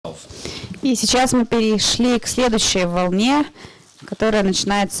И сейчас мы перешли к следующей волне, которая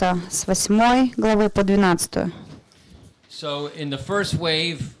начинается с 8 главы по 12. So in the first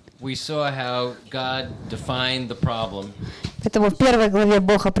wave, we saw how God defined the problem. Поэтому в первой главе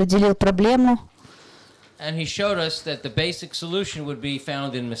Бог определил проблему. And he showed us that the basic solution would be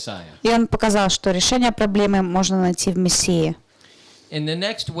found in Messiah. И Он показал, что решение проблемы можно найти в Мессии. In the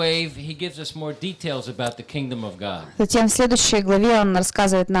next wave, he gives us more details about the kingdom of God. Затем в следующей главе Он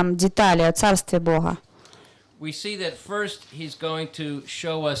рассказывает нам детали о Царстве Бога. We see that first he's going to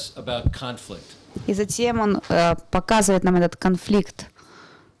show us about conflict. И затем Он показывает нам этот конфликт,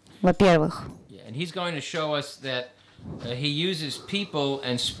 во-первых. And he's going to show us that he uses people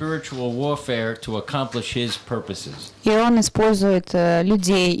and spiritual warfare to accomplish his purposes. И Он использует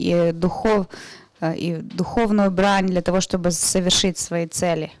людей и духовную брань для того, чтобы совершить свои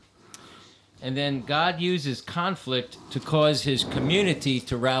цели. And then God uses conflict to cause his community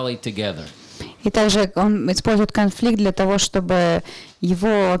to rally together. И также Он использует конфликт для того, чтобы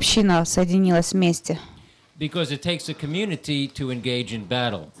Его община соединилась вместе. Because it takes a community to engage in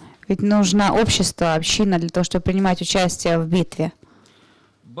battle. Ведь нужно общество, община для того, чтобы принимать участие в битве.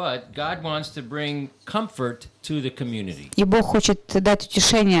 But God wants to bring comfort to the community. И Бог хочет дать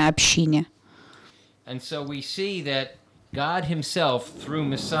утешение общине. And so we see that God himself, through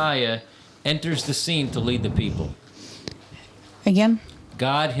Messiah, enters the scene to lead the people. Again?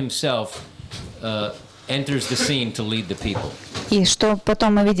 God himself enters the scene to lead the people. И что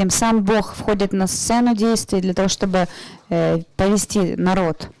потом мы видим, сам Бог входит на сцену действий для того, чтобы повести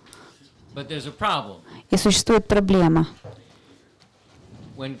народ. But there's a problem. И существует проблема.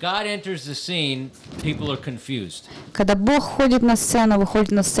 When God enters the scene, people are confused. Когда Бог входит на сцену,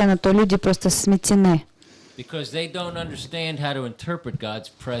 выходит на сцену, то люди просто сметены. Because they don't understand how to interpret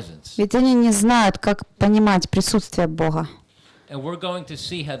God's presence. Ведь они не знают, как понимать присутствие Бога. And we're going to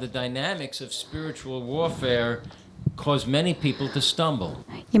see how the dynamics of spiritual warfare cause many people to stumble.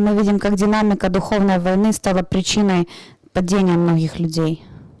 И мы видим, как динамика духовной войны стала причиной падения многих людей.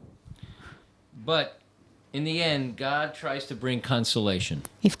 But in the end, God tries to bring consolation.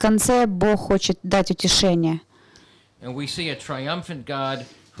 И в конце Бог хочет дать утешение. And we see a triumphant God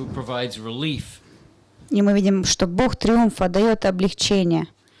who provides relief. И мы видим, что Бог триумфа дает облегчение.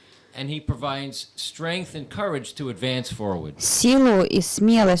 And he provides strength and courage to advance forward. Силу и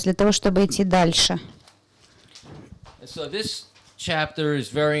смелость для того, чтобы идти дальше. And so this chapter is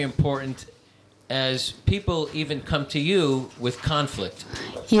very important as people even come to you with conflict.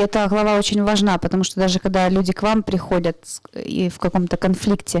 И эта глава очень важна, потому что даже когда люди к вам приходят и в каком-то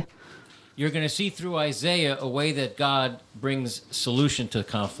конфликте, You're going to see through Isaiah a way that God brings solution to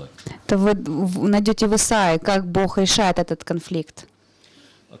conflict. то вы найдете в Исаии, как Бог решает этот конфликт.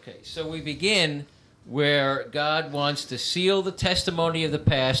 Okay, so we begin where God wants to seal the testimony of the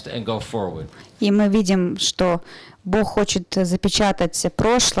past and go forward. И мы видим, что Бог хочет запечатать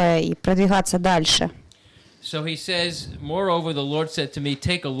прошлое и продвигаться дальше. So he says, moreover, the Lord said to me,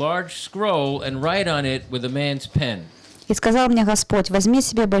 take a large scroll and write on it with a man's pen. И сказал мне Господь: возьми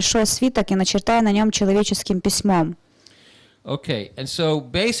себе большой свиток и начертай на нем человеческим письмом. Okay, and so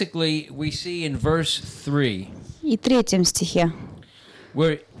basically we see in verse 3 И в 3 стихе,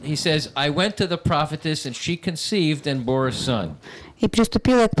 where he says, I went to the prophetess and she conceived and bore a son. и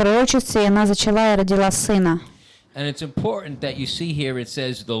приступила к пророчице, и она зачала и родила сына. And it's important that you see here it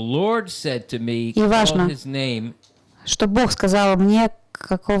says, the Lord said to me, И важно, call his name. Что Бог сказал мне,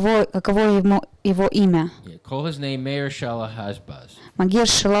 каково его имя. Yeah, call his name Meir Shalahashbaz. Магир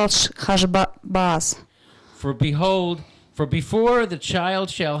Шилал Хашбааз. For behold, for before the child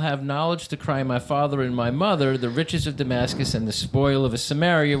shall have knowledge to cry, my father and my mother, the riches of Damascus and the spoil of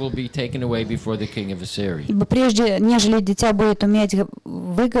Samaria will be taken away before the king of Assyria. Ибо прежде, нежели дитя будет уметь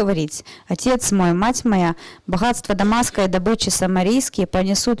выговорить, отец мой, мать моя, богатство Дамаска и добычи самарийские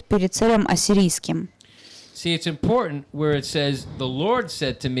понесут перед царем ассирийским. See, it's important where it says, the Lord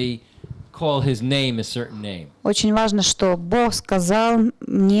said to me, call his name a certain name. Очень важно, что Бог сказал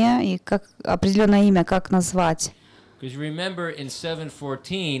мне и как определенное имя, как назвать. Because remember in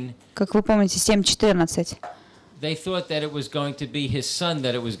 7:14, Как вы помните, 7:14. they thought that it was going to be his son,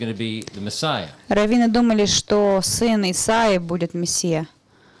 that it was going to be the Messiah. Раввины думали, что сын Исаии будет Мессия.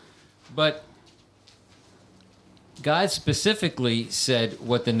 But God specifically said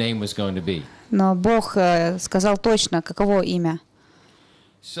what the name was going to be. Но Бог сказал точно, каково имя.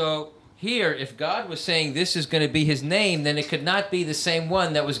 So here, if God was saying this is going to be his name, then it could not be the same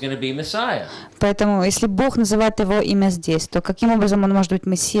one that was going to be Messiah. Поэтому, если Бог называет его имя здесь, то каким образом он может быть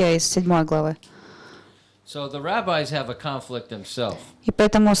Мессия из 7 главы? So the rabbis have a conflict themselves. И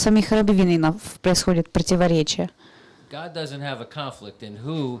поэтому у самих раввинов происходит противоречие. God doesn't have a conflict in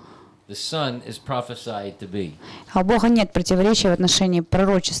who the Son is prophesied to be. А у Бога нет противоречия в отношении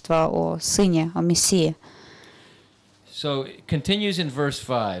пророчества о Сыне, о Мессии. So it continues in verse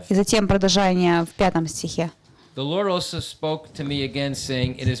 5. И затем продолжение в 5 стихе. The Lord also spoke to me again,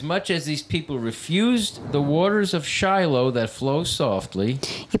 saying, Inasmuch as these people refused the waters of Shiloh that flow softly,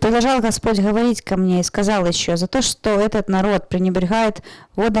 И продолжал Господь говорить ко мне и сказал еще, за то, что этот народ пренебрегает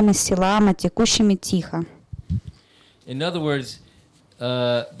водами Силама, текущими тихо. in other words,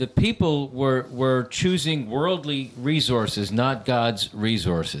 the people were choosing worldly resources, not God's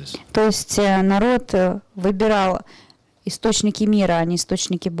resources. То есть народ выбирал источники мира, а не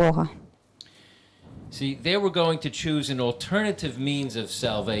источники Бога. See, they were going to choose an alternative means of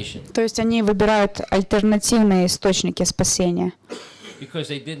salvation То есть они выбирают альтернативные источники спасения because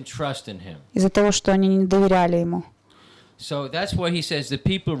they didn't trust in Him. из-за того, что они не доверяли Ему. So that's why he says the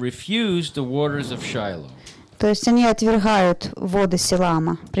people refused the waters of Shiloh. То есть они отвергают воды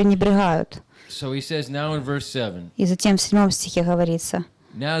Силама, пренебрегают. So he says now in verse 7, И затем в 7 стихе говорится,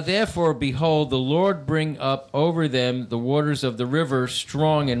 Now therefore, behold, the Lord bring up over them the waters of the river,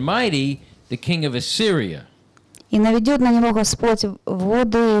 strong and mighty, the king of Assyria. «И наведет на него Господь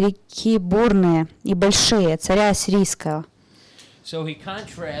воды реки бурные и большие, царя Ассирийского». So he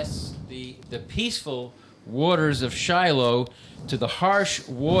contrasts the peaceful waters of Shiloh to the harsh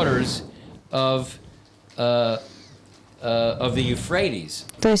waters of the Euphrates.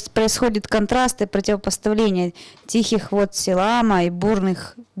 То есть происходит контраст и противопоставление тихих вод Силама и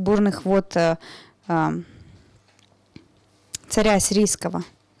бурных вод царя Ассирийского.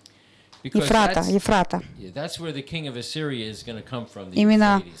 Ефрата. That's where the king of Assyria is going to come from, the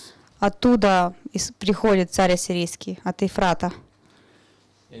Именно Euphrates. оттуда приходит царь Ассирийский, от Ефрата.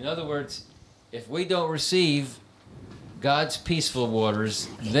 In other words, if we don't receive God's peaceful waters,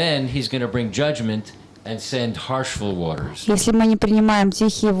 then He's going to bring judgment and send harshful waters. Если мы не принимаем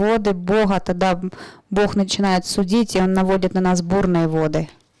тихие воды Бога, тогда Бог начинает судить, и Он наводит на нас бурные воды.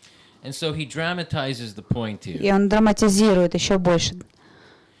 And so He dramatizes the point here. И Он драматизирует еще больше.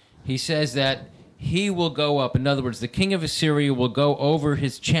 He says that He will go up. In other words, the king of Assyria will go over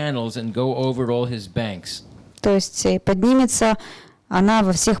his channels and go over all his banks. То есть поднимется она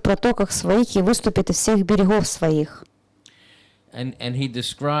во всех протоках своих и выступит из всех берегов своих. And he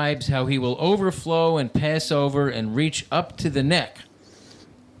describes how he will overflow and pass over and reach up to the neck.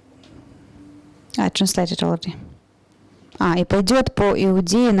 I translated already. И пойдет по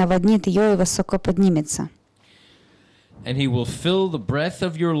Иудее, наводнит ее и высоко поднимется. And he will fill the breadth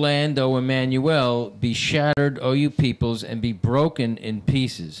of your land, O Emmanuel, be shattered, O you peoples, and be broken in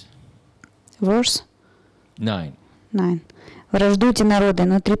pieces. Verse 9. 9. Враждуйте народы,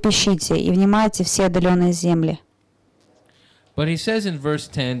 но трепещите, и внимайте все отдаленные земли. But he says in verse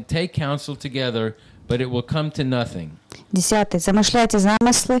 10, take counsel together, but it will come to nothing. 10. Замышляйте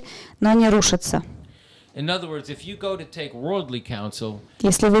замыслы, но не рушатся. In other words, if you go to take worldly counsel,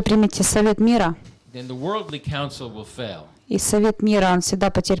 Если вы примете совет мира, then the worldly counsel will fail. и совет мира, он всегда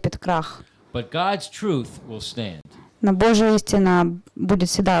потерпит крах. But God's truth will stand. Но Божья истина будет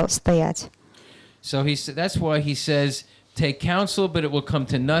всегда стоять. So that's why he says, take counsel, but it will come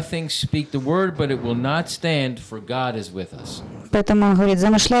to nothing. Speak the word, but it will not stand, for God is with us. Поэтому он говорит,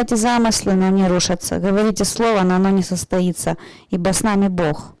 замышляйте замыслы, но не рушатся. Говорите слово, но оно не состоится, ибо с нами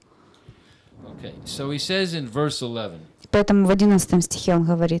Бог. Okay, so he says in verse 11, Поэтому в 11 стихе он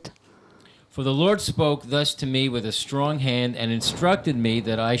говорит, For the Lord spoke thus to me with a strong hand and instructed me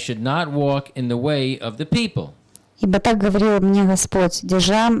that I should not walk in the way of the people. «Ибо так говорил мне Господь,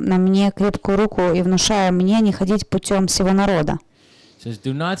 держа на мне крепкую руку и внушая мне не ходить путем всего народа». It says,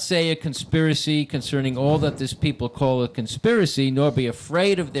 Do not say a conspiracy concerning all that this people call a conspiracy, nor be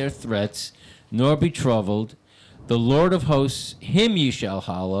afraid of their threats, nor be troubled. The Lord of hosts, him you shall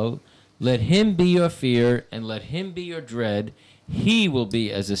hallow. Let him be your fear, and let him be your dread. He will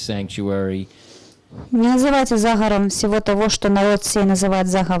be as a sanctuary. «Не называйте заговором всего того, что народ сей называет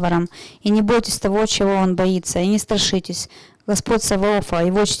заговором, и не бойтесь того, чего он боится, и не страшитесь. Господь Саваофа,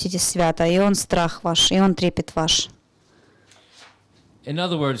 его чтите свято, и он страх ваш, и он трепет ваш». In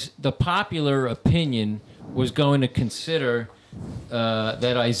other words, the popular opinion was going to consider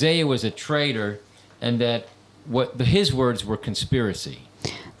that Isaiah was a traitor and that his words were conspiracy.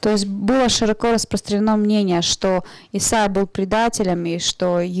 То есть было широко распространено мнение, что Исаия был предателем и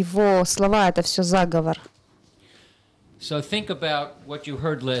что его слова — это все заговор. So think about what you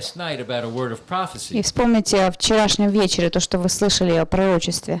heard last night about a word of prophecy. И вспомните о вчерашнем вечере, то, что вы слышали о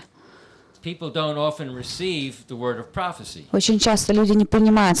пророчестве. People don't often receive the word of prophecy. Очень часто люди не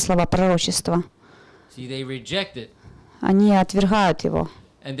принимают слова пророчества. See, they reject it. Они отвергают его.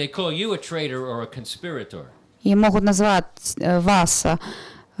 And they call you a traitor or a conspirator. И могут назвать вас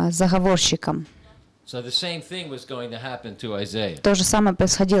заговорщиком. So the same thing was going to happen to Isaiah. То же самое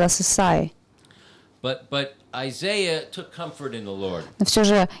происходило с Исаией. But Isaiah took comfort in the Lord. Но все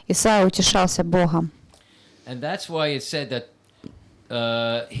же Исаия утешался Богом. And that's why it said that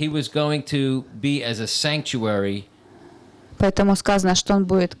he was going to be as a sanctuary. Поэтому сказано, что он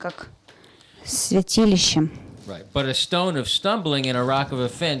будет как святилищем. Right. But a stone of stumbling and a rock of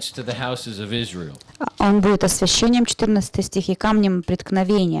offense to the houses of Israel. Он будет освящением, 14 стих, и камнем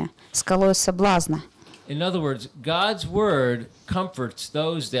преткновения, скалой соблазна. In other words, God's word comforts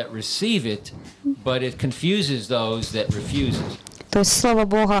those that receive it, but it confuses those that refuse it. То есть Слово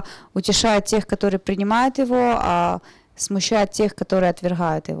Бога утешает тех, которые принимают его, а смущает тех, которые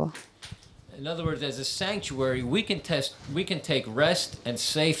отвергают его. In other words, as a sanctuary, we can take rest and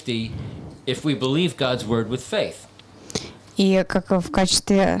safety if we believe God's word with faith. И как в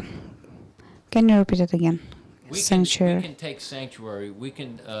качестве... Can you repeat it again? We Sanctuary. can take sanctuary. We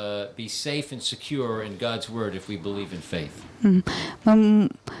can be safe and secure in God's word if we believe in faith. Мы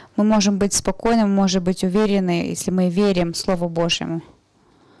можем быть спокойны, мы можем быть уверены, если мы верим Слову Божьему.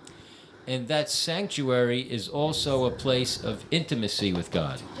 And that sanctuary is also a place of intimacy with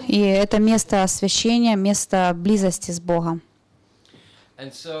God. И это место освящения, место близости с Богом.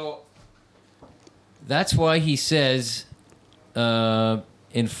 And so that's why he says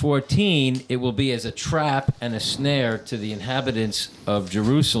in 14, it will be as a trap and a snare to the inhabitants of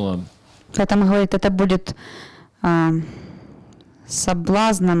Jerusalem. Поэтому говорит, это будет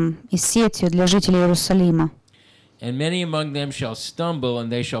соблазном и сетью для жителей Иерусалима. And many among them shall stumble,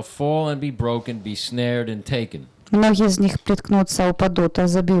 and they shall fall and be broken, be snared and taken. Многие из них приткнутся, упадут,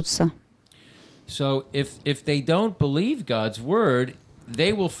 разобьются. So if they don't believe God's word,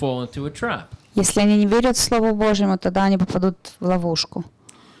 they will fall into a trap. Если они не верят Слову Божьему, тогда они попадут в ловушку.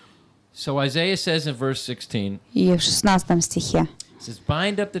 So Isaiah says in verse 16, И в 16 стихе. it says,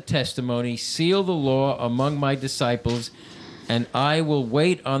 bind up the testimony, seal the law among my disciples, and I will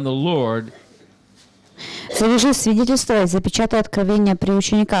wait on the Lord. «Завяжи свидетельство и запечатай откровения при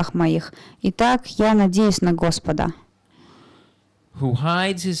учениках моих. Итак, я надеюсь на Господа, Who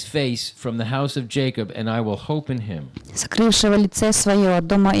hides his face from the house of Jacob, and I will hope in him. сокрывшего лице свое от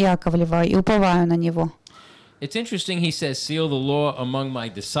дома Иаковлева, и уповаю на Него». It's interesting, he says, seal the law among my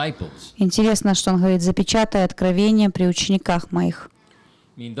disciples. Интересно, что он говорит, запечатай откровения при учениках моих,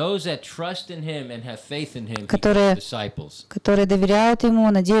 I mean, those that trust in him and have faith in him, he Которые- calls disciples. которые доверяют Ему,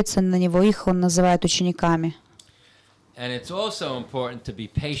 надеются на Него, их он называет учениками. And it's also important to be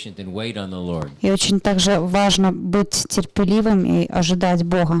patient and wait on the Lord. И очень также важно быть терпеливым и ожидать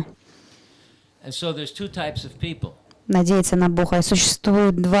Бога, And so there's two types of people. надеяться на Бога. И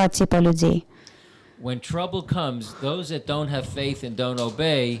существует два типа людей. When trouble comes, those that don't have faith and don't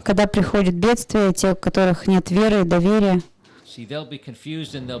obey, Когда приходит бедствие, те, у которых нет веры и доверия, see, they'll be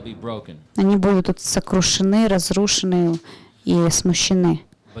confused and they'll be broken. они будут тут сокрушены, разрушены и смущены.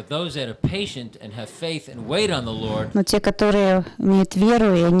 But those that are patient and have faith and wait on the Lord, Но те, которые имеют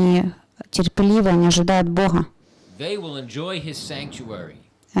веру, и они терпеливы, они ожидают Бога, they will enjoy his sanctuary.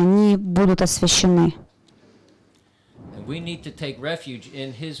 они будут освящены. And we need to take refuge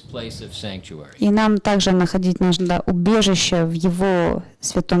in his place of sanctuary. И нам также находить нужно убежище в Его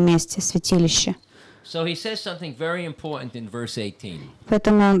святом месте, святилище. So he says something very important in verse 18.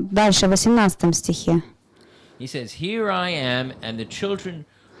 Поэтому дальше, в 18 стихе. He says, here I am and the children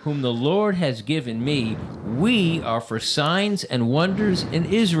whom the Lord has given me, we are for signs and wonders in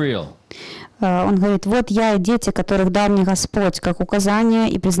Israel. Он говорит, вот я и дети, которых дал мне Господь, как указание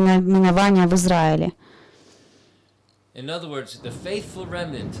и признаменование в Израиле. In other words, the faithful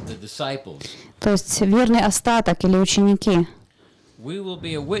remnant, the disciples, То есть верный остаток или ученики. we will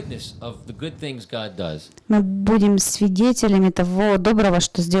be a witness of the good things God does. Мы будем свидетелями того доброго,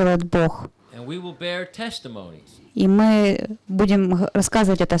 что сделает Бог. And we will bear testimonies. И мы будем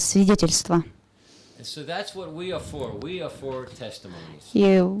рассказывать это свидетельство. And so that's what we are for. We are for testimonies.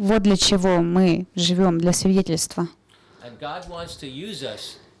 И вот для чего мы живем, для свидетельства. And God wants to use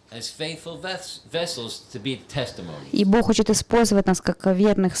us as faithful vessels to be testimonies. И Бог хочет использовать нас как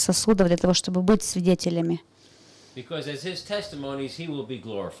верных сосудов для того, чтобы быть свидетелями. Because as his testimonies, he will be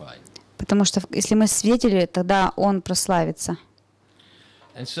glorified. Потому что если мы свидетели, тогда Он прославится.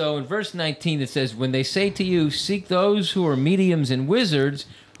 And so in verse 19 it says, when they say to you, seek those who are mediums and wizards,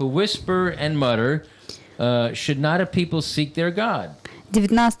 who whisper and mutter, should not a people seek their God? В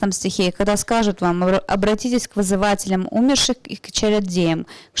 19 стихе, когда скажут вам, обратитесь к вызывателям умерших и к чародеям,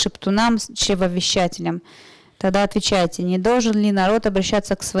 к шептунам, чревовещателям, тогда отвечайте, не должен ли народ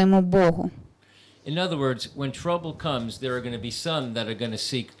обращаться к своему Богу? In other words, when trouble comes, there are going to be some that are going to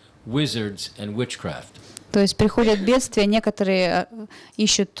seek wizards and witchcraft. То есть приходят бедствия, некоторые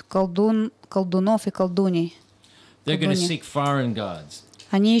ищут колдунов и колдуней. They're going to seek foreign gods.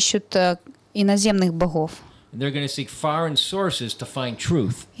 Они ищут иноземных богов, And they're going to seek foreign sources to find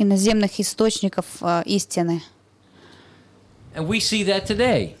truth. иноземных источников истины. And we see that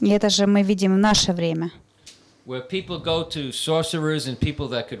today, И это же мы видим в наше время. where people go to sorcerers and people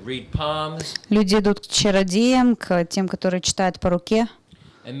that could read palms, Люди идут к чародеям, к тем, которые читают по руке,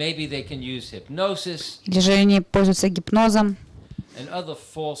 and maybe they can use hypnosis или же они пользуются гипнозом, and other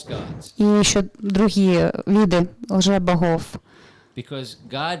false gods. и еще другие виды лжебогов. Because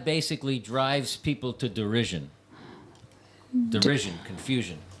God basically drives people to derision. Derision,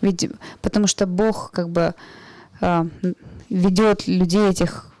 confusion. Ведь, потому что Бог как бы ведет людей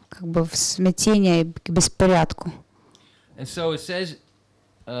этих как бы в смятение и к беспорядку. And so it says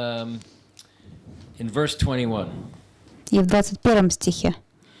in verse 21, И в 21 стихе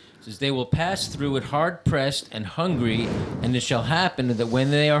it says, they will pass through it hard pressed and hungry, and it shall happen that when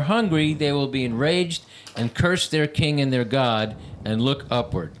they are hungry, they will be enraged and curse their king and their God and look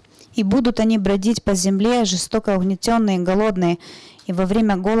upward. «И будут они бродить по земле, жестоко угнетенные и голодные, и во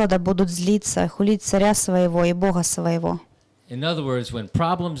время голода будут злиться, хулить царя своего и Бога своего». In other words, when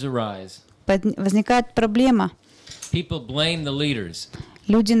problems arise, Возникает проблема. people blame the leaders,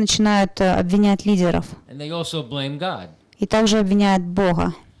 Люди начинают обвинять лидеров. and they also blame God И также обвиняют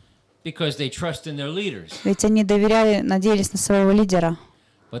Бога. because they trust in their leaders. Ведь они доверяли, надеялись на своего лидера.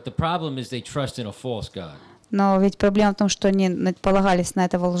 But the problem is they trust in a false God. Но ведь проблема в том, что они полагались на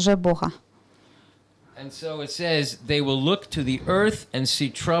этого лже-бога. And so it says, they will look to the earth and see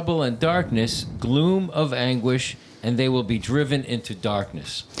trouble and darkness, gloom of anguish, and they will be driven into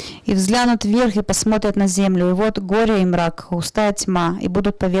darkness. И взглянут вверх и посмотрят на землю, и вот горе и мрак, густая тьма, и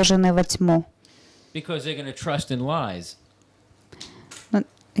будут повержены во тьму. Because they're going to trust in lies.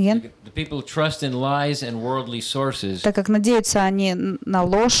 Again? The people trust in lies and worldly sources. Так как надеются они на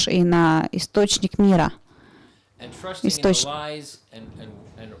ложь и на источник мира. And trusting in the lies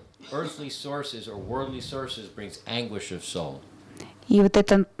and earthly sources or worldly sources brings anguish of soul. И вот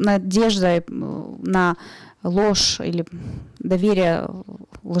эта надежда на ложь или доверие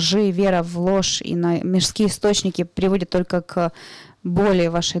лжи, вера в ложь и на мирские источники приводит только к боли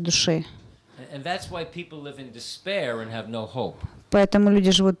вашей души. And that's why people live in despair and have no hope. Поэтому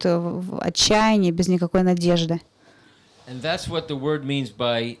люди живут в отчаянии, без никакой надежды. And that's what the word means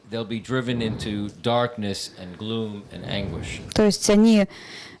by they'll be driven into darkness and gloom and anguish. То есть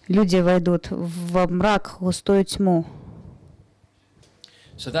люди войдут в мрак, густую тьму.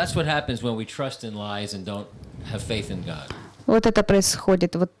 So that's what happens when we trust in lies and don't have faith in God. Вот это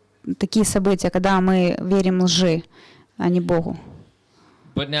происходит, вот такие события, когда мы верим лжи, а не Богу.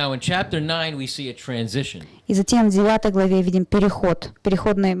 But now in chapter 9 we see a transition. И затем в 9 главе видим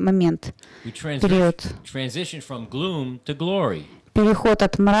переходный момент, We период. transition from gloom to glory. Переход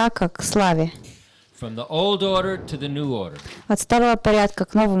от мрака к славе. From the old order to the new order. От старого порядка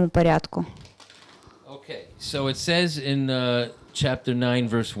к новому порядку. Okay, so it says in chapter 9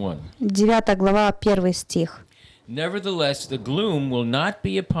 verse 1. 9 глава, 1 стих. Nevertheless, the gloom will not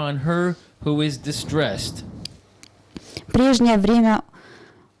be upon her who is distressed. Прежнее время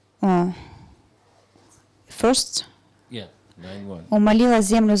First Yeah, 9:1. умолила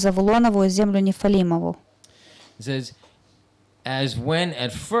землю Завулонову и землю Нефалимову. It says, as when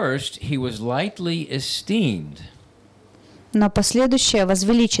at first he was lightly esteemed. Но последующее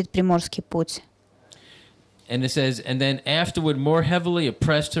возвеличит приморский путь. And it says, and then afterward more heavily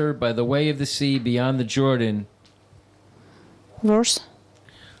oppressed her by the way of the sea beyond the Jordan. Verse.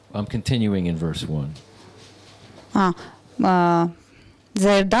 I'm continuing in verse 1.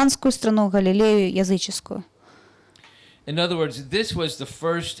 За Иорданскую страну, Галилею языческую. In other words, this was the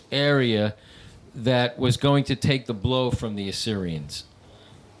first area that was going to take the blow from the Assyrians.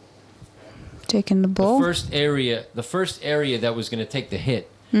 Taking the blow. The first area that was going to take the hit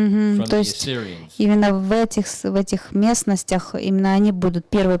from the Assyrians. Именно в этих местностях именно они будут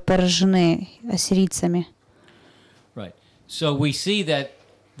первые поражены ассирийцами. Right. So we see that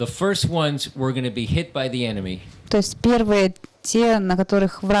the first ones were going to be hit by the enemy. То есть первые те, на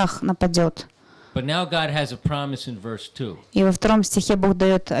которых враг нападет. But now God has a promise in verse 2. И во 2 стихе Бог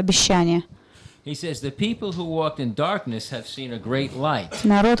дает обещание. He says, the people who walked in darkness have seen a great light.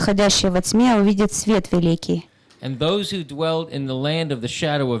 Народ, ходящий во тьме, увидит свет великий. And those who dwelled in the land of the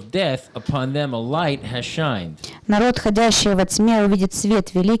shadow of death, upon them a light has shined. Народ, ходящий во тьме, увидит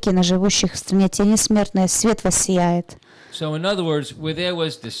свет великий, на живущих в стране тени смертной свет воссияет. So in other words, where there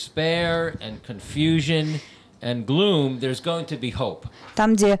was despair and confusion and gloom, there's going to be hope.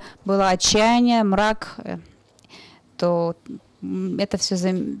 Там, где было отчаяние, мрак, то это все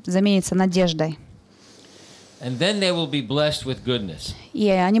заменится надеждой. And then they will be blessed with goodness. И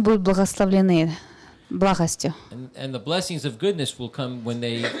они будут благословлены благостью. And the blessings of goodness will come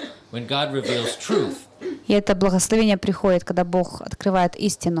when God reveals truth. И это благословение приходит, когда Бог открывает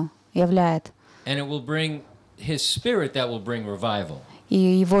истину, являет. And it will bring His Spirit that will bring revival. И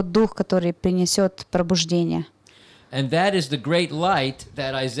Его Дух, который принесет пробуждение. And that is the great light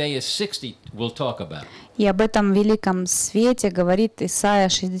that Isaiah 60 will talk about. И об этом великом свете говорит Исаия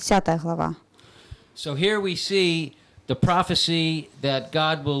 60 глава. So here we see the prophecy that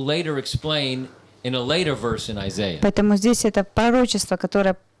God will later explain in a later verse in Isaiah. Поэтому здесь это пророчество,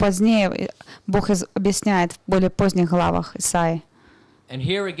 которое позднее Бог объясняет в более поздних главах Исаии. And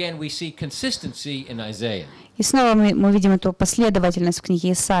here again we see consistency in Isaiah. И снова мы видим эту последовательность в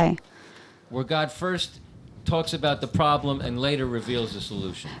книге Исаии, Where God first talks about the problem and later reveals the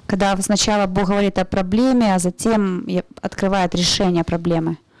solution. когда сначала Бог говорит о проблеме, а затем открывает решение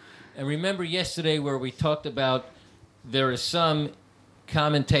проблемы. And remember yesterday where we talked about there is some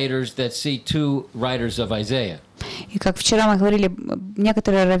commentators that see two writers of Isaiah. И как вчера мы говорили,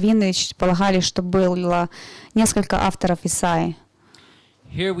 некоторые раввины полагали, что было несколько авторов Исаии.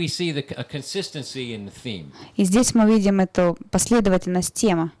 Here we see a consistency in the theme. И здесь мы видим эту последовательность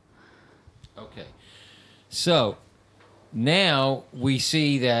темы. Okay. So, now we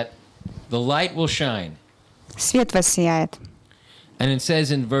see that the light will shine. Свет воссияет. And it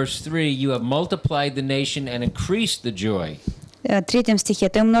says in verse 3, you have multiplied the nation and increased the joy. В 3 стихе: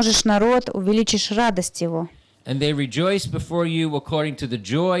 «Ты умножишь народ, увеличишь радость его». And they rejoice before you according to the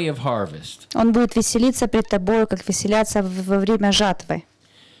joy of harvest. Он будет веселиться пред тобою, как веселятся во время жатвы.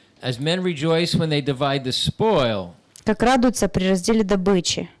 As men rejoice when they divide the spoil. Как радуются при разделе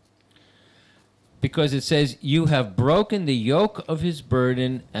добычи. Because it says, you have broken the yoke of his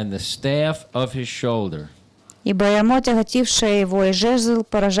burden and the staff of his shoulder. Ибо ярмо, тяготившее его, и жезл,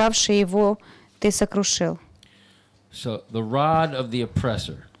 поражавший его, ты сокрушил. So the rod of the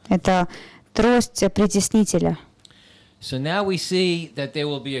oppressor. Это трость притеснителя. So now we see that there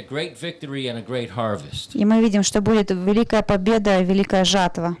will be a great victory and a great harvest. И мы видим, что будет великая победа и великая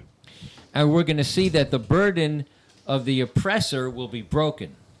жатва. And we're going to see that the burden of the oppressor will be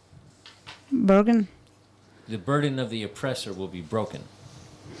broken. Берген? The burden of the oppressor will be broken.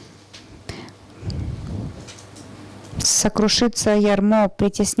 Сокрушится ярмо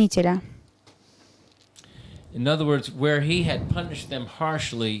притеснителя. In other words, where he had punished them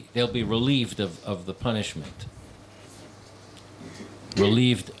harshly, they'll be relieved of the punishment.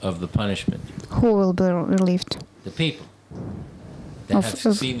 Relieved of the punishment. Who will be relieved? The people that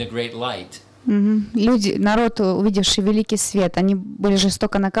have seen the great light. Люди, народ, увидевший великий свет, они были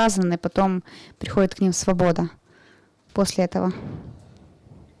жестоко наказаны, потом приходит к ним свобода после этого.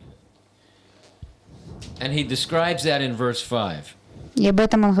 And he describes that in verse 5. И об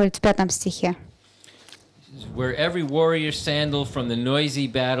этом он говорит в 5 стихе. Where every warrior's sandal from the noisy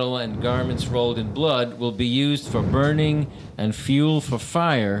battle and garments rolled in blood will be used for burning and fuel for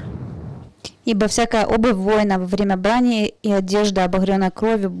fire. Ибо всякая обувь воина во время брани и одежда, обогренная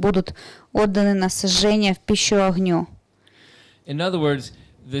кровью, будут отданы на сожжение в пищу огню. In other words,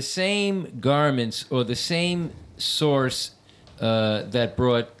 the same garments or the same source that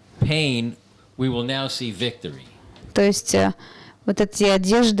brought pain, we will now see victory. То есть вот эти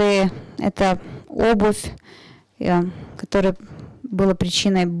одежды, это обувь, которая была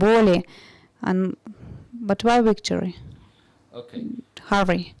причиной боли. But why victory? Okay.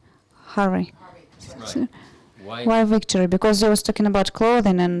 Harvey. Right. Why victory? Because he was talking about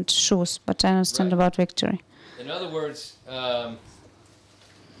clothing and shoes, but I understand about victory. In other words,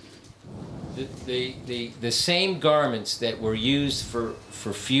 the same garments that were used for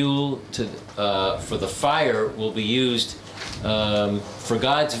fuel for the fire will be used for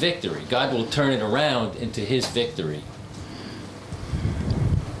God's victory. God will turn it around into His victory.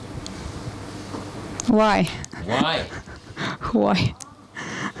 Why? Why? Why?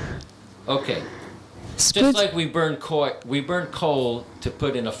 Okay. Just like we burn coal to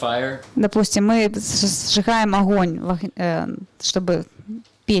put in a fire. Допустим, мы сжигаем огонь, чтобы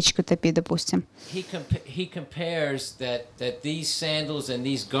печку топить, допустим. He compares that these sandals and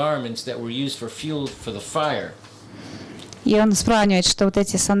these garments that were used for fuel for the fire. И он сравнивает, что вот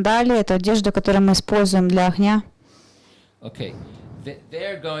эти сандалии, это одежда, которую мы используем для огня. Okay.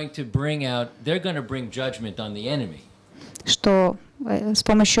 They're going to bring judgment on the enemy. Что с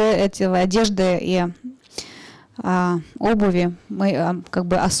помощью этой одежды и обуви мы как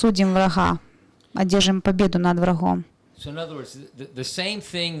бы осудим врага, одержим победу над врагом. So in other words, the same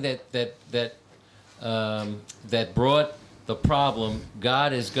thing that brought the problem,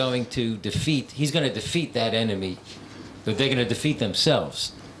 God is going to defeat. He's going to defeat that enemy. But they're going to defeat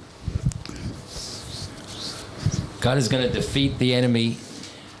themselves. God is going to defeat the enemy.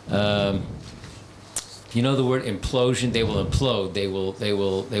 You know the word implosion? They will implode. They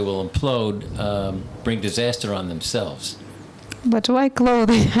will implode, bring disaster on themselves. But why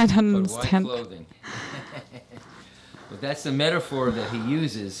clothing? I don't understand. But why clothing? But that's the metaphor that he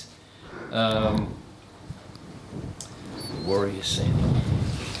uses. Warrior sandal.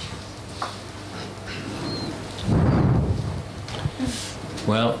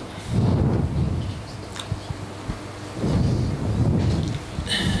 Well,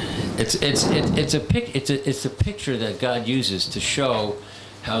 it's a picture that God uses to show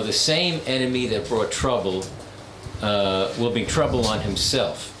how the same enemy that brought trouble will bring trouble on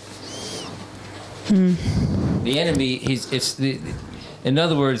himself. The enemy, in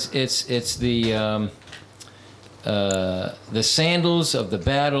other words, it's the sandals of the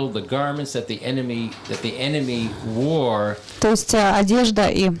battle, the garments that the enemy wore. То есть одежда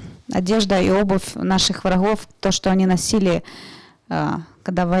и обувь наших врагов, то, что они носили,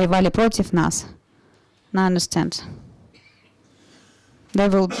 когда воевали против нас. Now I understand. They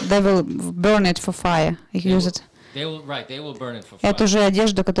will burn it for fire. Use it. They will burn it for fire. Эту же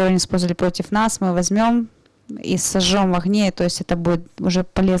одежду, которую они использовали против нас, мы возьмем и сожжем в огне, то есть это будет уже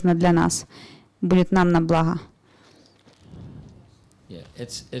полезно для нас, будет нам на благо. Yeah,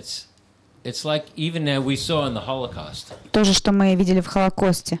 it's like even now we saw in the Holocaust. То же, что мы видели в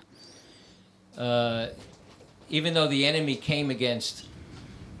Холокосте. Even though the enemy came against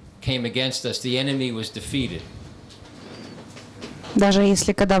us, the enemy was defeated. Даже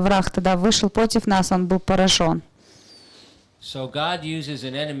если когда враг тогда вышел против нас, он был поражен. So God uses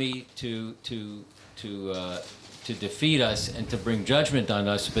an enemy to defeat us and to bring judgment on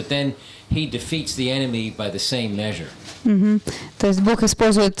us, but then He defeats the enemy by the same measure. То есть Бог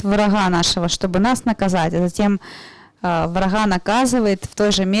использует врага нашего, чтобы нас наказать, а затем врага наказывает в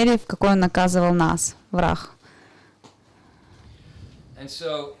той же мере, в какой он наказывал нас, враг. And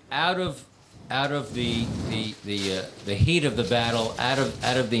so out of the heat of the battle, out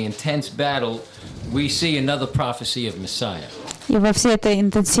of the intense battle, we see another prophecy of Messiah. И во всей этой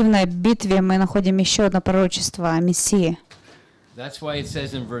интенсивной битве мы находим еще одно пророчество о Мессии. That's why it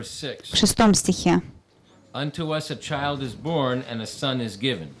says in verse 6. В 6 стихе. Unto us a child is born and a son is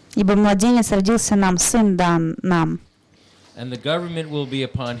given. Ибо младенец родился нам, сын дан нам. And the government will be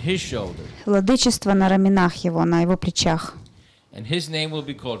upon his shoulder. Владычество на раменах его, на его плечах. And his name will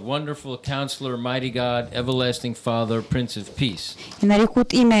be called Wonderful Counselor, Mighty God, Everlasting Father, Prince of Peace. И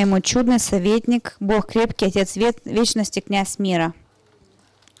нарекут имя ему чудный советник, Бог крепкий, Отец вечности, князь мира.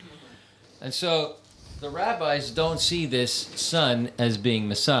 And so the rabbis don't see this son as being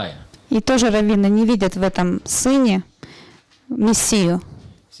Messiah. И тоже раввины не видят в этом сыне Мессию.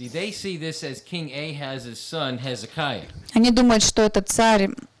 See, they see this as King Ahaz's son, Hezekiah. Они думают, что это царь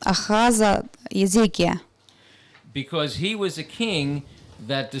Ахаза Езекия. Because he was a king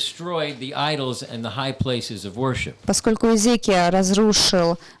that destroyed the idols and the high places of worship. Поскольку Езекия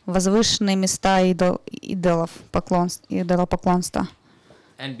разрушил возвышенные места идолопоклонства.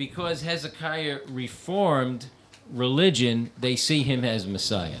 And because Hezekiah reformed religion, they see him as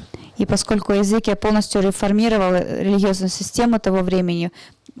Messiah. И поскольку Езекия полностью реформировал религиозную систему того времени,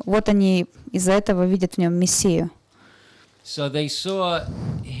 вот они из-за этого видят в нем Мессию. So they saw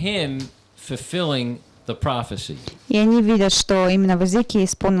him fulfilling the prophecy. И они видят, что именно в Езекии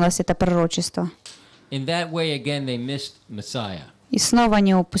исполнилось это пророчество. In that way, again, they missed Messiah. И снова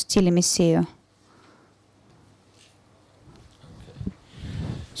они упустили Мессию. Okay.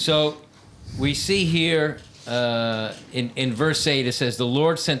 So we see here in verse 8, it says, "The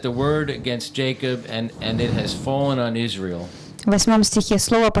Lord sent a word against Jacob, and it has fallen on Israel." В 8 стихе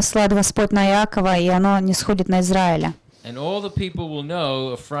слово послал Господь на Иакова, и оно не сходит на Израиля. And all the people will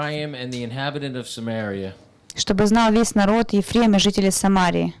know Ephraim and the inhabitant of Samaria, чтобы знал весь народ Ефрем и жители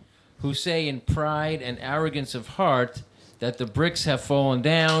Самарии, who say in pride and arrogance of heart that the bricks have fallen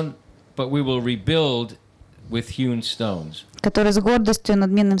down, but we will rebuild with hewn stones. которые с гордостью и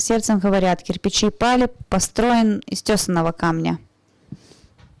надменным сердцем говорят: кирпичи пали, построен из тесаного камня.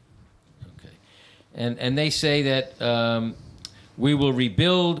 Okay. And they say that we will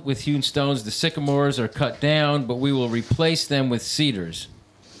rebuild with hewn stones. The sycamores are cut down, but we will replace them with cedars.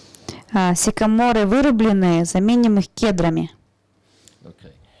 Сикаморы вырубленные, заменим их кедрами.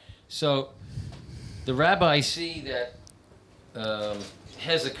 Okay. So the rabbis see that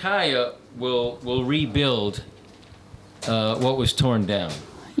Hezekiah will rebuild what was torn down.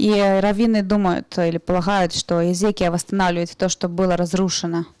 И раввины думают или полагают, что Езекия восстанавливает то, что было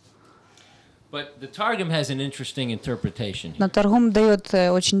разрушено. But the Targum has an interesting interpretation. Но Таргум дает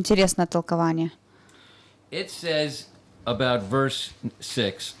очень интересное толкование. It says about verse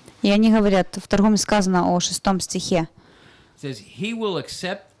 6. И они говорят, в Торгуме сказано о 6 стихе. It says, "He will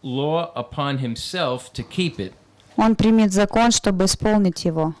accept law upon himself to keep it, Он примет закон, чтобы исполнить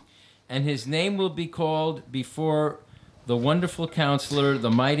его. and his name will be called before the wonderful counselor, the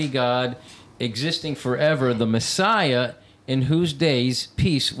mighty God, existing forever, the Messiah, in whose days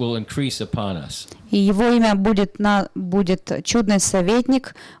peace will increase upon us." И его имя будет чудный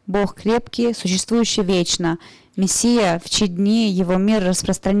советник, Бог крепкий, существующий вечно, Мессия, в чьи дни его мир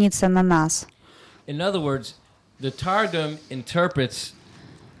распространится на нас. In other words, the Targum interprets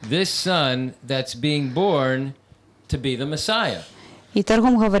this son that's being born to be the Messiah. И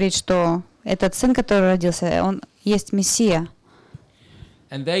Торгум говорит, что этот сын, который родился, он есть Мессия.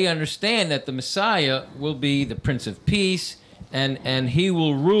 And they understand that the Messiah will be the Prince of Peace, and he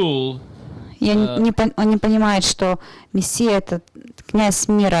will rule. И он не понимает, что Мессия — это князь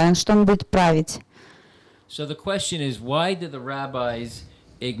мира, что он будет править. So the question is, why do the rabbis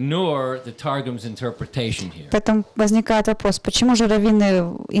ignore the Targum's interpretation here? Поэтому возникает вопрос, почему же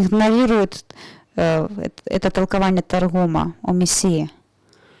раввины игнорируют это толкование Торгума о Мессии?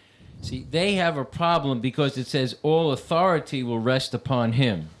 See, they have a problem because it says all authority will rest upon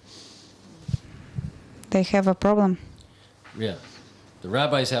him. They have a problem. Yeah. The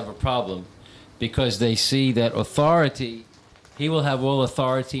rabbis have a problem because they see that authority, he will have all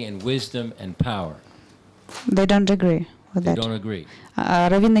authority and wisdom and power. They don't agree with They that. don't agree.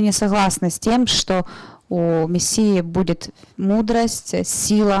 Раввины не согласны с тем, что у Мессии будет мудрость,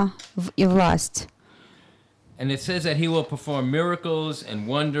 сила и власть. And it says that he will perform miracles and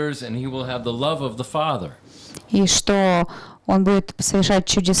wonders, and he will have the love of the Father. И что он будет совершать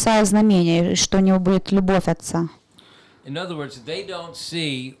чудеса и знамения, и что у него будет любовь Отца. In other words, they don't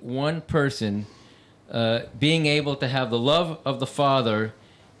see one person being able to have the love of the Father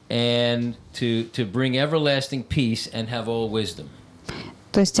and to bring everlasting peace and have all wisdom.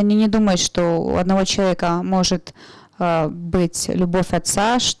 То есть они не думают, что у одного человека может быть любовь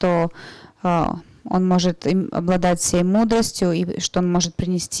Отца, что он может обладать всей мудростью и что он может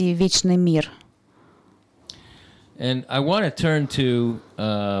принести вечный мир. And I want to turn to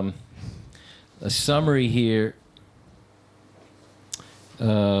a summary here,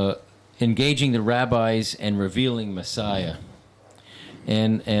 engaging the rabbis and revealing Messiah.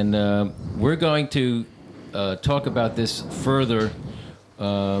 And we're going to talk about this further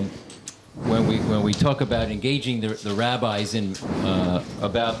when we talk about engaging the rabbis in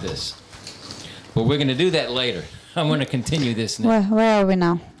about this. But we're going to do that later. I'm going to continue this now. Where are we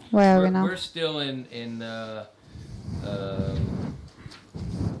now? Where are we now? We're still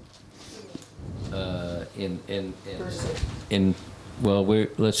well,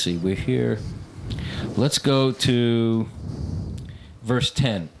 let's see, we're here. Let's go to verse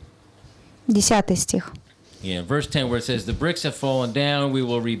 10. 10 стих. Yeah, verse 10, where it says, "The bricks have fallen down, we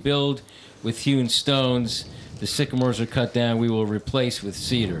will rebuild with hewn stones. The sycamores are cut down, we will replace with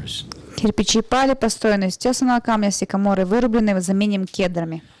cedars." Кирпичи пали, построены из тесаного камня, сикаморы вырублены, заменим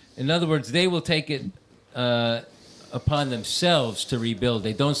кедрами. In other words, they will take it upon themselves to rebuild.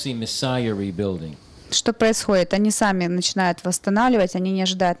 They don't see Messiah rebuilding. Что происходит? Они сами начинают восстанавливать, они не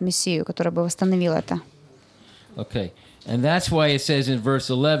ожидают Мессию, который бы восстановил это. Okay. And that's why it says in verse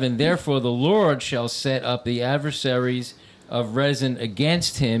 11, "Therefore the Lord shall set up the adversaries of Rezin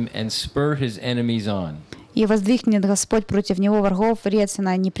against him and spur his enemies on." И воздвигнет Господь против него врагов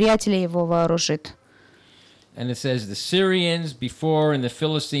Рецина, неприятелей его вооружит. And it says the Syrians before and the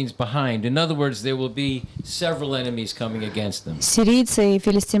Philistines behind. In other words, there will be several enemies coming against them. Сирийцы и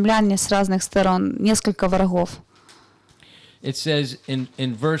филистимляне с разных сторон, несколько врагов. It says in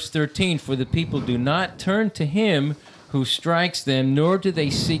verse 13, "For the people do not turn to him who strikes them, nor do they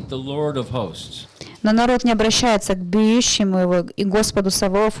seek the Lord of hosts." Но народ не обращается к бьющему его, и Господу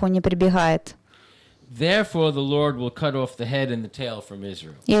Саваофу не прибегает. "Therefore the Lord will cut off the head and the tail from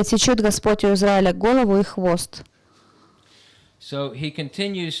Israel." И отсечет Господь у Израиля голову и хвост. So he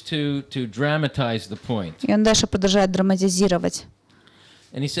continues to dramatize the point. И он дальше продолжает драматизировать.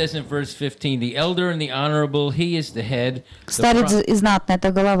 And he says in verse 15, "The elder and the honorable, he is the head. Старец и знатный —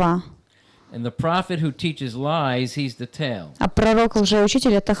 это голова, And the prophet who teaches lies, he's the tail. а пророк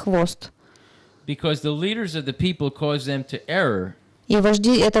лжеучитель — это хвост. Because the leaders of the people cause them to error, И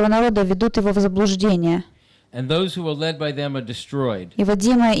вожди этого народа ведут его в заблуждение, and those who are led by them are destroyed. и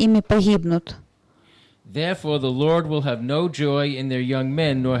водимые ими погибнут. Therefore the Lord will have no joy in their young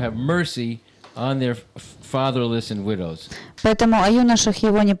men, nor have mercy on their fatherless and widows." Поэтому о юношах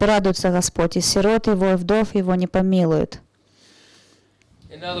его не порадуется Господь, и сирот его, и вдов его не помилует.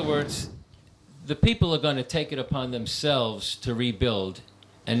 In other words, the people are going to take it upon themselves to rebuild,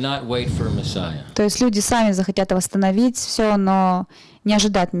 and not wait for a Messiah. То есть люди сами захотят восстановить все, но не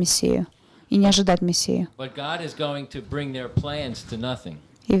ожидать Мессию. И не ожидать Мессию. But God is going to bring their plans to nothing.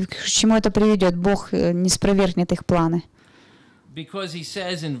 И к чему это приведет? Бог не спровергнет их планы. Because he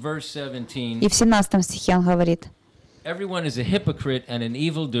says in verse 17, И в 17 стихе он говорит: everyone is a hypocrite and an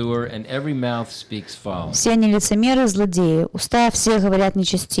evildoer, and every mouth speaks foul. все они лицемеры и злодеи, уста все говорят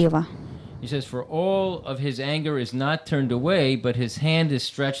нечестиво. He says, for all of his anger is not turned away, but his hand is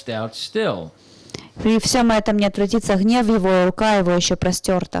stretched out still. При всем этом не отвратится гнев его, и рука его еще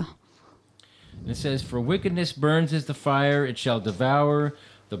простерта. And it says, for wickedness burns as the fire, it shall devour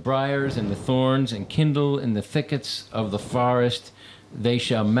the briars and the thorns, and kindle in the thickets of the forest. They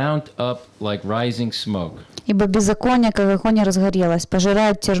shall mount up like rising smoke. Ибо беззаконие, как огонь, разгорелось,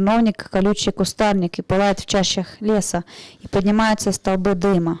 пожирает терновник, как колючий кустарник, и пылает в чащах леса, и поднимаются столбы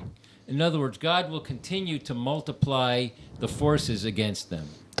дыма. In other words, God will continue to multiply the forces against them.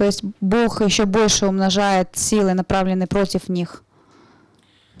 То есть Бог еще больше умножает силы, направленные против них.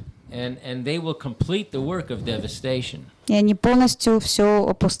 And they will complete the work of devastation. И они полностью все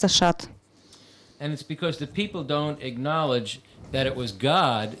опустошат. And it's because the people don't acknowledge that it was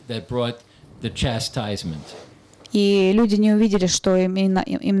God that brought the chastisement. И люди не увидели, что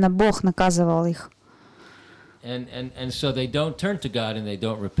именно Бог наказывал их. And so they don't turn to God and they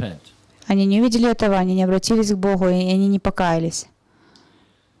don't repent. Они не увидели этого, они не обратились к Богу, и они не покаялись.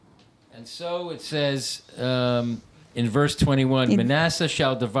 And so it says in verse 21, Manasseh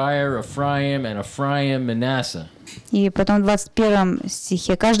shall devour Ephraim, and Ephraim Manasseh. И потом в 21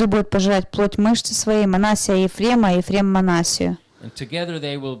 стихе: каждый будет пожирать плоть мышцы своей, Манассия Ефрема, Ефрем Манассию. And together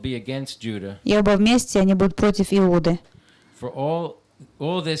they will be against Judah. И оба вместе они будут против Иуды. For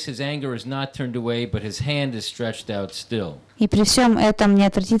all this his anger is not turned away, but his hand is stretched out still. И при всем этом не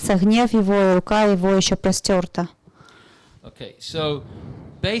отвратится гнев его, и рука его еще простерта. Okay, so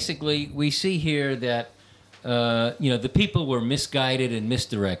basically we see here that the people were misguided and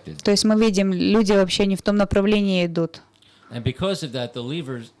misdirected. То есть мы видим, люди вообще не в том направлении идут. And because of that, the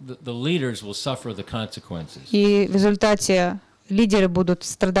leaders will suffer the consequences. И в результате лидеры будут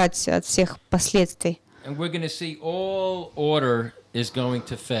страдать от всех последствий. And we're going to see all order is going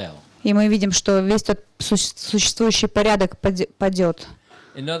to fail. И мы видим, что весь тот существующий порядок падет.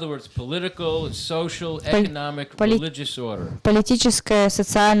 In other words, political, social, economic, religious order. Политическая,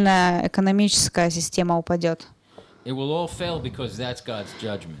 социальная, экономическая система упадет. It will all fail because that's God's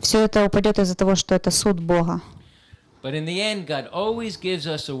judgment. Все это упадет из-за того, что это суд Бога. But in the end, God always gives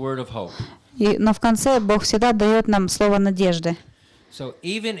us a word of hope. Но в конце Бог всегда дает нам слово надежды. So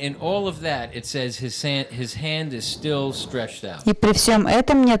even in all of that, it says his hand is still stretched out. И при всем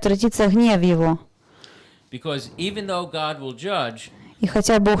этом не отвратится гнев его. Because even though God will judge, и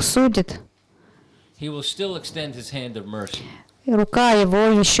хотя Бог судит, he will still extend his hand of mercy. Рука его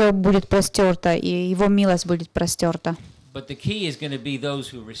еще будет простерта, и его милость будет простерта. But the key is going to be those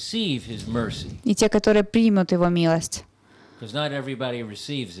who receive his mercy. И те, которые примут его милость. Because not everybody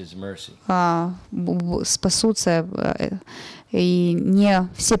receives his mercy. Спасутся, и не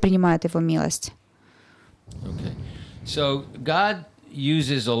все принимают его милость. Okay. So God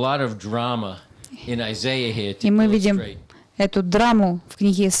uses a lot of drama in Isaiah here to И мы видим illustrate эту драму в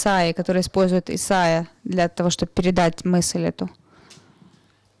книге Исаии, которую использует Исаия для того, чтобы передать мысль эту.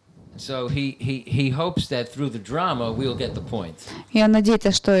 So he hopes that through the drama we'll get the point. И он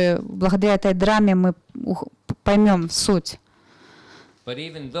надеется, что благодаря этой драме мы поймем суть. But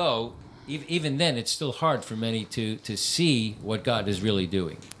even then, it's still hard for many to see what God is really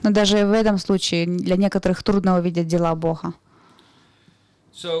doing. Но даже в этом случае для некоторых трудно увидеть дела Бога.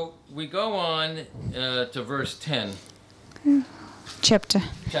 So we go on to verse 10. Chapter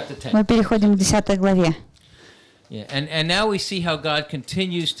 10. Мы переходим к 10 главе. Yeah, and now we see how God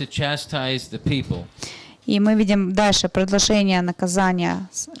continues to chastise the people. И мы видим дальше продолжение наказания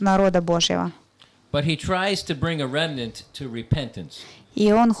народа Божьего. But he tries to bring a remnant to repentance.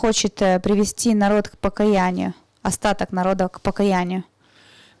 И он хочет привести народ к покаянию, остаток народа к покаянию.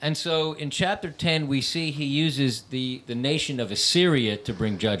 And so in chapter 10 we see he uses the nation of Assyria to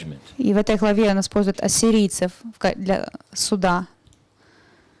bring judgment. И в этой главе он использует ассирийцев для суда.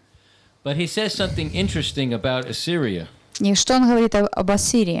 But he says something interesting about Assyria. И что он говорит об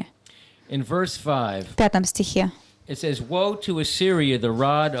Ассирии? In verse 5, В 5 стихе. it says, "Woe to Assyria, the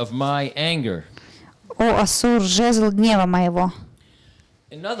rod of my anger." «О, Ассур, жезл гнева моего».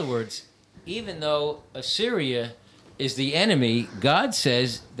 In other words, even though Assyria is the enemy, God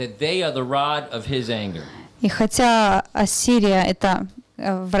says that they are the rod of his anger. И хотя Ассирия — это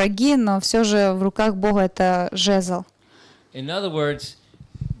враги, но все же в руках Бога это жезл. In other words,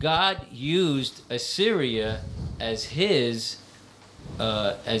 God used Assyria as his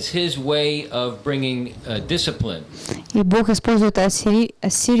as his way of bringing discipline. И Бог использует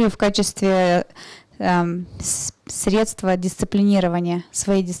Ассирию в качестве средства дисциплинирования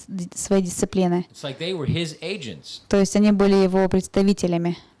своей дисциплины. It's like they were his agents. То есть они были его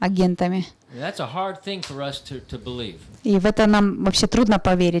представителями, агентами. And that's a hard thing for us to believe. И в это нам вообще трудно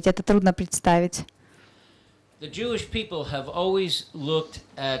поверить, это трудно представить. The Jewish people have always looked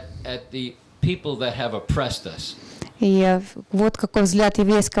at the people that have oppressed us. И вот какой взгляд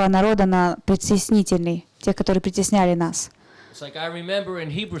еврейского народа на притеснительный, те, которые притесняли нас. It's like I remember in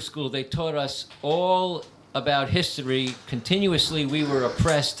Hebrew school they taught us all about history. Continuously we were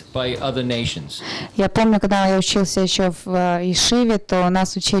oppressed by other nations. Я помню, когда я учился еще в Ешиве, то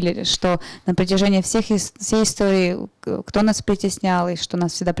нас учили, что на протяжении всей истории кто нас притеснял и что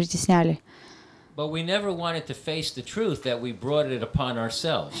нас всегда притесняли. But we never wanted to face the truth that we brought it upon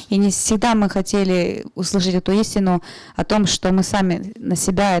ourselves. И не всегда мы хотели услышать эту истину о том, что мы сами на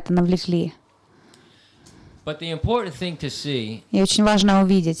себя это навлекли. But the important thing to see, И очень важно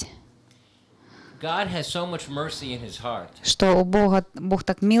увидеть, God has so much mercy in his heart что у Бог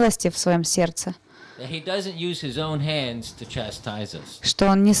так милостив в своем сердце, that he doesn't use his own hands to chastise us. что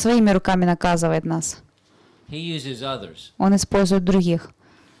Он не своими руками наказывает нас. He uses others. Он использует других.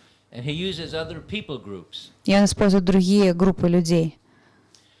 And he uses other people groups. И Он использует другие группы людей.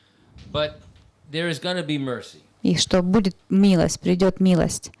 But there is going to be mercy. И что будет милость, придет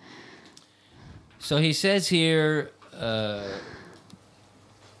милость. So he says here,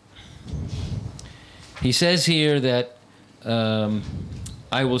 that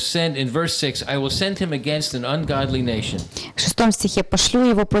I will send, in verse 6, I will send him against an ungodly nation. В 6 стихе «Пошлю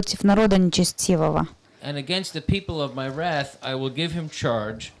его против народа нечестивого, And against the people of my wrath I will give him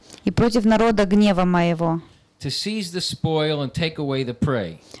charge и против народа гнева моего. to seize the spoil and take away the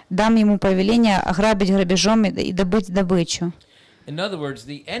prey. Дам ему повеление ограбить грабежом и добыть добычу». In other words,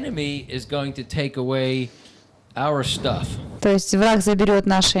 the enemy is going to take away our stuff. То есть враг заберет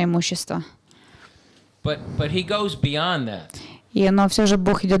наше имущество. But he goes beyond that. Но все же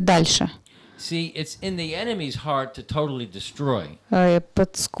Бог идет дальше. See, it's in the enemy's heart to totally destroy.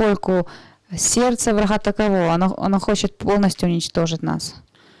 Поскольку сердце врага таково, оно хочет полностью уничтожить нас.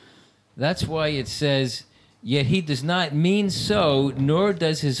 That's why it says, yet he does not mean so, nor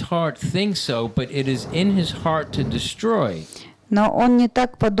does his heart think so, but it is in his heart to destroy. Но он не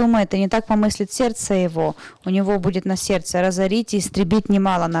так подумает и не так помыслит сердце его. У него будет на сердце разорить и истребить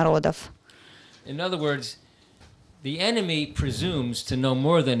немало народов. In other words, the enemy presumes to know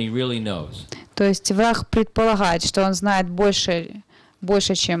more than he really knows. То есть враг предполагает, что он знает больше,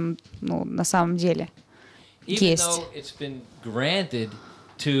 чем на самом деле Even есть. though it's been granted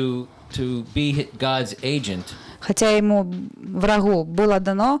to be God's agent, Хотя врагу было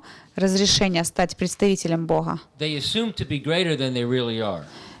дано разрешение стать представителем Бога. they assume to be greater than they really are.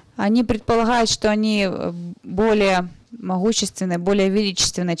 Они предполагают, что они более могущественны, более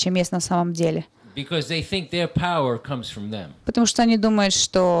величественны, чем есть на самом деле. Because they think their power comes from them. Потому что они думают,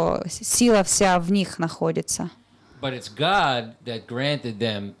 что сила вся в них находится. But it's God that granted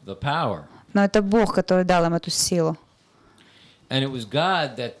them the power. Но это Бог, который дал им эту силу. And it was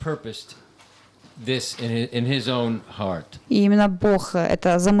God that purposed this in his own heart. И именно Бог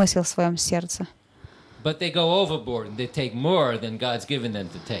это замыслил в своем сердце. But they go overboard and they take more than God's given them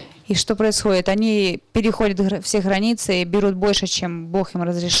to take. И что происходит? Они переходят все границы и берут больше, чем Бог им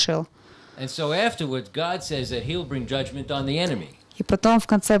разрешил. And so afterwards, God says that he'll bring judgment on the enemy. И потом в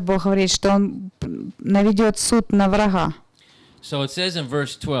конце Бог говорит, что Он наведет суд на врага. So it says in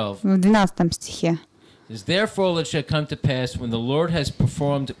verse 12, В 12 стихе. Therefore it shall come to pass when the Lord has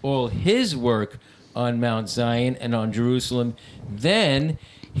performed all his work on Mount Zion and on Jerusalem, then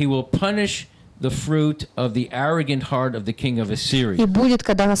he will punish the fruit of the arrogant heart of the king of Assyria. И будет,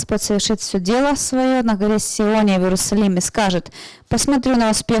 когда Господь совершит все дело свое на горе Сионе в Иерусалиме, скажет: «Посмотрю на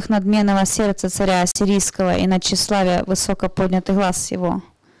успех надменного сердца царя Ассирийского и на тщеславие высокоподнятый глаз его».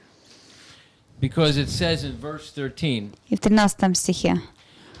 Because it says in verse 13, И в 13 стихе.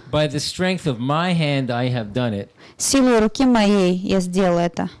 by the strength of my hand I have done it, «Силой руки моей я сделал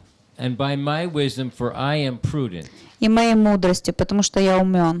это, and by my wisdom, for I am prudent. и моей мудростью, потому что я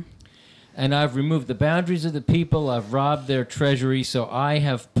умен. And I've removed the boundaries of the people, I've robbed their treasury, so I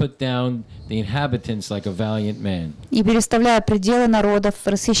have put down the inhabitants like a valiant man». И переставляю пределы народов,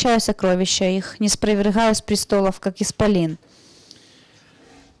 расхищаю сокровища их, не спровергаю с престолов, как исполин.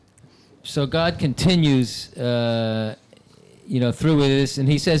 So God continues, through this, and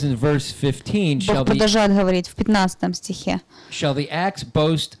he says in verse 15, Бог продолжает говорить в 15 стихе. shall the axe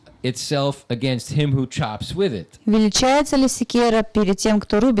boast itself against him who chops with it? «Величается ли секера перед тем,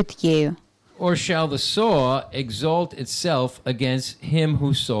 кто рубит ею? Or shall the saw exalt itself against him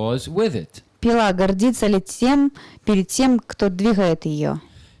who saws with it? Пила гордится ли перед тем, кто двигает ее?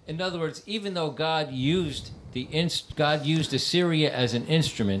 In other words, even though God used Assyria as an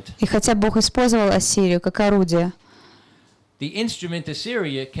instrument, И хотя Бог использовал Ассирию как орудие, the instrument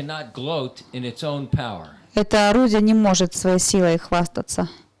Assyria cannot gloat in its own power. это орудие не может своей силой хвастаться.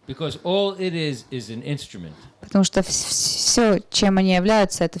 Because all it is an instrument. Потому что все, чем они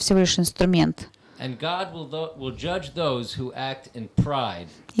являются, это всего лишь инструмент. And God will judge those who act in pride.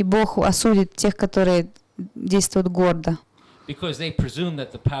 И Бог осудит тех, которые действуют гордо. Because they presume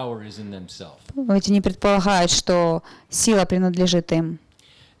that the power is in themselves. Ведь они предполагают, что сила принадлежит им.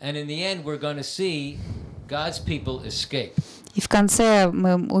 And in the end, we're going to see God's people escape. И в конце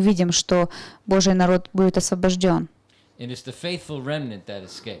мы увидим, что Божий народ будет освобожден. And it's the faithful remnant that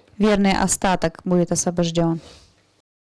escape. Верный остаток будет освобожден.